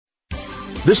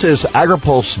This is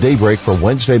AgriPulse Daybreak for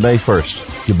Wednesday, May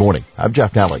 1st. Good morning. I'm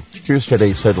Jeff Nally. Here's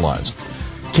today's headlines.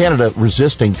 Canada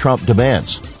resisting Trump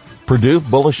demands. Purdue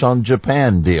bullish on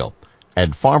Japan deal.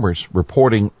 And farmers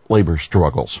reporting labor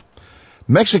struggles.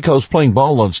 Mexico's playing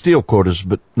ball on steel quotas,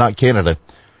 but not Canada.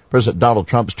 President Donald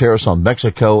Trump's tariffs on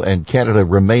Mexico and Canada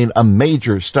remain a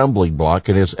major stumbling block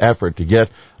in his effort to get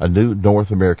a new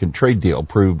North American trade deal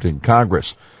approved in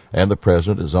Congress. And the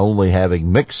president is only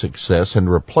having mixed success in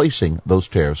replacing those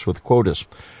tariffs with quotas.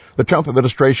 The Trump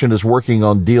administration is working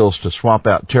on deals to swap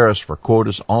out tariffs for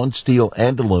quotas on steel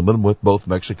and aluminum with both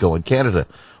Mexico and Canada,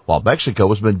 while Mexico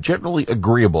has been generally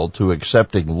agreeable to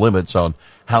accepting limits on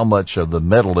how much of the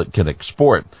metal it can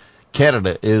export.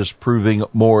 Canada is proving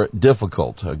more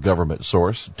difficult, a government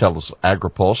source tells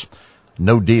AgriPulse.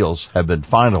 No deals have been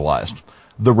finalized.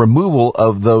 The removal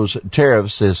of those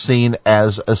tariffs is seen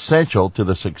as essential to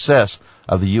the success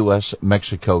of the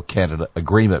U.S.-Mexico-Canada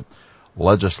agreement.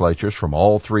 Legislatures from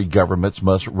all three governments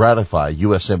must ratify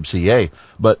USMCA,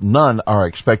 but none are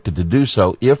expected to do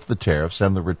so if the tariffs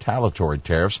and the retaliatory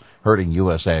tariffs hurting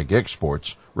U.S. ag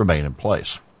exports remain in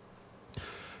place.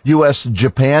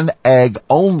 U.S.-Japan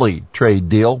ag-only trade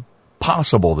deal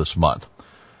possible this month.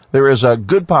 There is a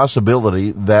good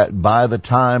possibility that by the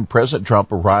time President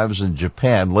Trump arrives in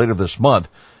Japan later this month,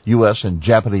 U.S. and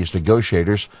Japanese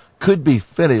negotiators could be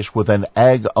finished with an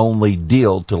ag-only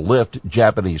deal to lift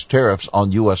Japanese tariffs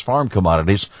on U.S. farm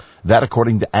commodities. That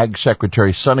according to Ag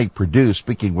Secretary Sonny Perdue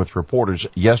speaking with reporters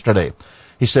yesterday.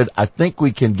 He said, "I think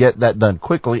we can get that done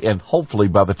quickly and hopefully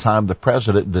by the time the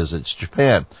president visits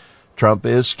Japan." Trump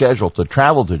is scheduled to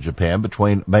travel to Japan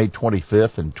between May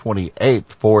 25th and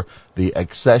 28th for the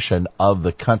accession of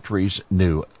the country's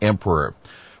new emperor.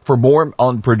 For more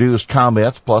on Perdue's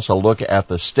comments, plus a look at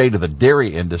the state of the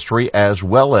dairy industry, as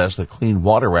well as the Clean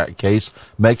Water Act case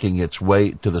making its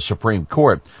way to the Supreme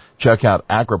Court, check out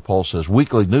AgriPulse's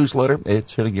weekly newsletter.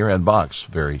 It's hitting your inbox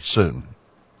very soon.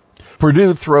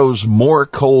 Purdue throws more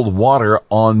cold water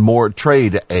on more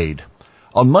trade aid.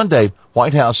 On Monday,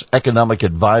 White House economic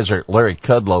advisor Larry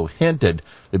Kudlow hinted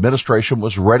the administration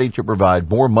was ready to provide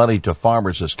more money to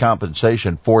farmers as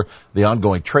compensation for the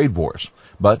ongoing trade wars.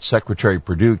 But Secretary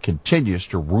Perdue continues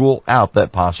to rule out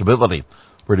that possibility.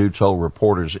 Perdue told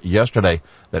reporters yesterday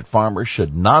that farmers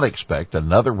should not expect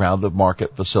another round of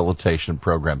market facilitation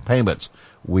program payments.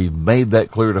 "We've made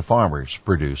that clear to farmers,"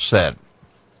 Perdue said.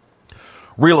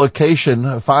 Relocation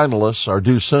finalists are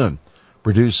due soon.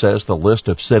 Perdue says the list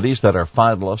of cities that are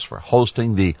finalists for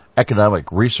hosting the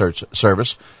Economic Research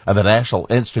Service and the National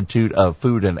Institute of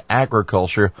Food and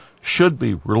Agriculture should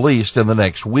be released in the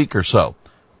next week or so.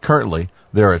 Currently,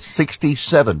 there are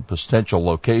 67 potential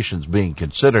locations being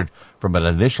considered from an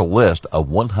initial list of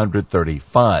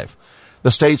 135.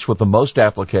 The states with the most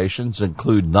applications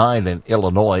include 9 in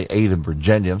Illinois, 8 in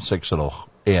Virginia, 6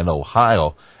 in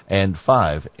Ohio, and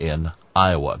 5 in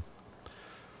Iowa.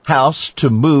 House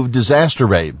to move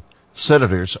disaster aid.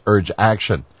 Senators urge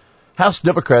action. House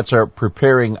Democrats are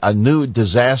preparing a new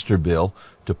disaster bill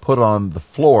to put on the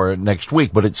floor next week,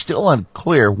 but it's still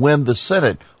unclear when the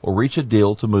Senate will reach a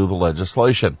deal to move the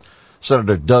legislation.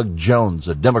 Senator Doug Jones,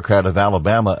 a Democrat of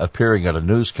Alabama, appearing at a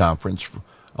news conference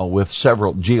with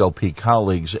several GOP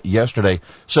colleagues yesterday,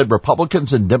 said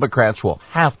Republicans and Democrats will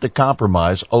have to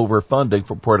compromise over funding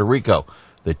for Puerto Rico,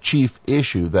 the chief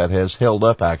issue that has held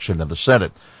up action in the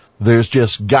Senate. "There's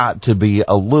just got to be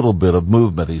a little bit of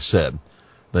movement," he said.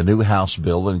 The new House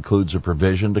bill includes a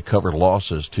provision to cover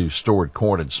losses to stored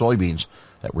corn and soybeans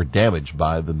that were damaged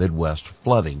by the Midwest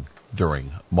flooding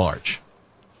during March.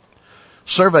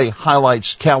 Survey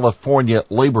highlights California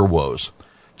labor woes.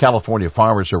 California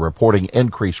farmers are reporting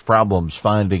increased problems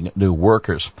finding new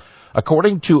workers.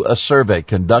 According to a survey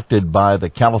conducted by the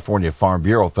California Farm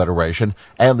Bureau Federation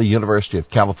and the University of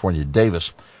California,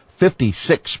 Davis,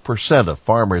 56% of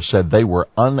farmers said they were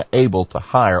unable to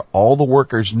hire all the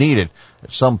workers needed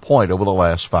at some point over the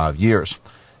last 5 years.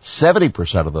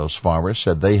 70% of those farmers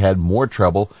said they had more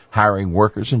trouble hiring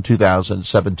workers in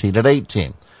 2017 and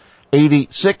 18.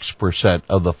 86%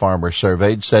 of the farmers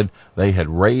surveyed said they had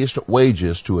raised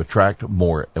wages to attract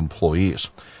more employees.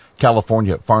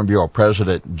 California Farm Bureau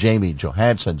President Jamie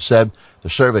Johansson said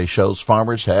the survey shows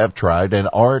farmers have tried and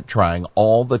are trying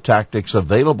all the tactics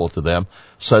available to them,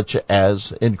 such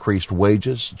as increased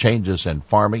wages, changes in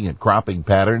farming and cropping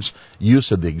patterns,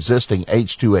 use of the existing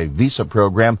H-2A visa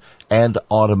program, and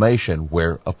automation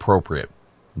where appropriate.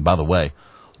 By the way,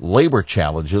 labor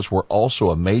challenges were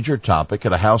also a major topic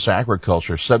at a House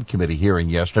Agriculture Subcommittee hearing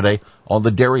yesterday on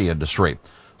the dairy industry.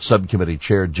 Subcommittee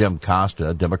Chair Jim Costa,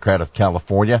 a Democrat of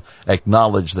California,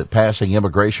 acknowledged that passing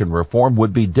immigration reform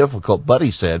would be difficult, but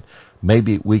he said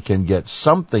maybe we can get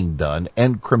something done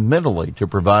incrementally to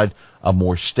provide a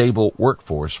more stable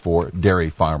workforce for dairy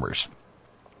farmers.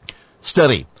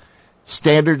 Study.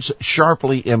 Standards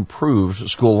sharply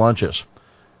improves school lunches.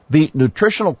 The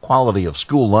nutritional quality of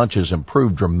school lunches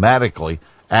improved dramatically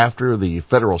after the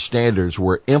federal standards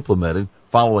were implemented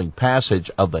following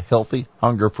passage of the Healthy,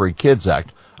 Hunger-Free Kids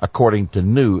Act, according to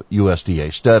new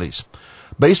USDA studies.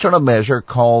 Based on a measure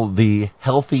called the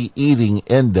Healthy Eating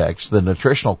Index, the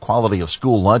nutritional quality of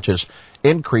school lunches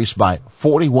increased by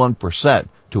 41%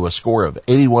 to a score of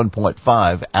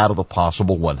 81.5 out of a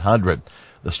possible 100.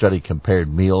 The study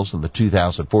compared meals in the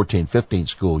 2014-15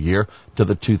 school year to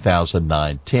the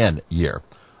 2009-10 year.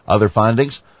 Other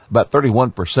findings, about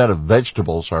 31% of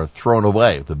vegetables are thrown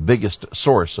away, the biggest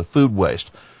source of food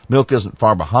waste. Milk isn't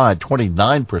far behind.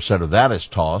 29% of that is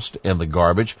tossed in the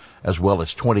garbage, as well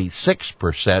as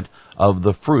 26% of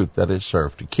the fruit that is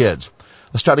served to kids.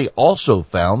 The study also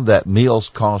found that meals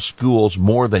cost schools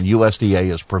more than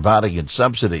USDA is providing in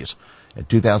subsidies. In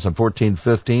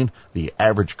 2014-15, the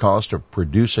average cost of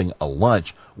producing a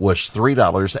lunch was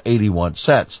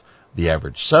 $3.81. The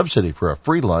average subsidy for a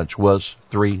free lunch was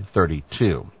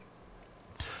 $3.32.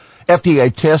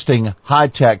 FDA testing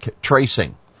high-tech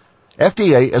tracing.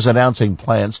 FDA is announcing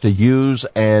plans to use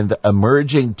and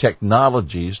emerging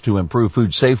technologies to improve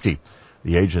food safety.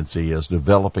 The agency is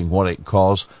developing what it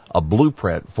calls a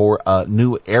blueprint for a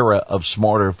new era of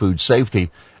smarter food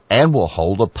safety, and will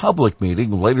hold a public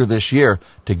meeting later this year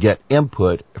to get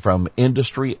input from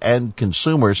industry and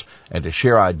consumers and to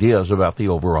share ideas about the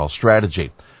overall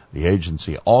strategy. The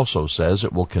agency also says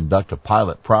it will conduct a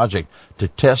pilot project to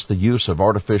test the use of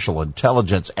artificial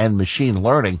intelligence and machine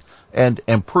learning and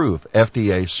improve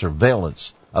FDA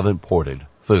surveillance of imported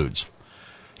foods.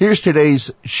 Here's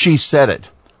today's She Said It.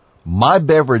 My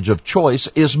beverage of choice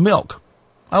is milk.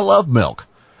 I love milk.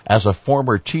 As a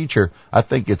former teacher, I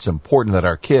think it's important that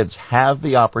our kids have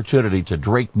the opportunity to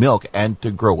drink milk and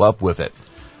to grow up with it.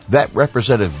 That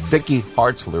Representative Vicki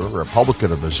Hartzler,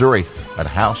 Republican of Missouri, at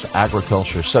House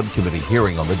Agriculture Subcommittee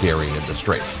hearing on the dairy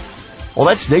industry. Well,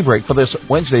 that's Daybreak for this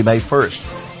Wednesday, May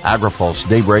 1st. AgriPulse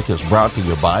Daybreak is brought to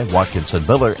you by Watkinson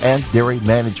Miller and Dairy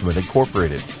Management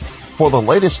Incorporated. For the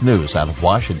latest news out of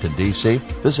Washington, D.C.,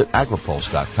 visit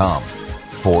agripulse.com.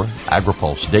 For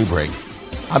AgriPulse Daybreak,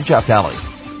 I'm Jeff Daly.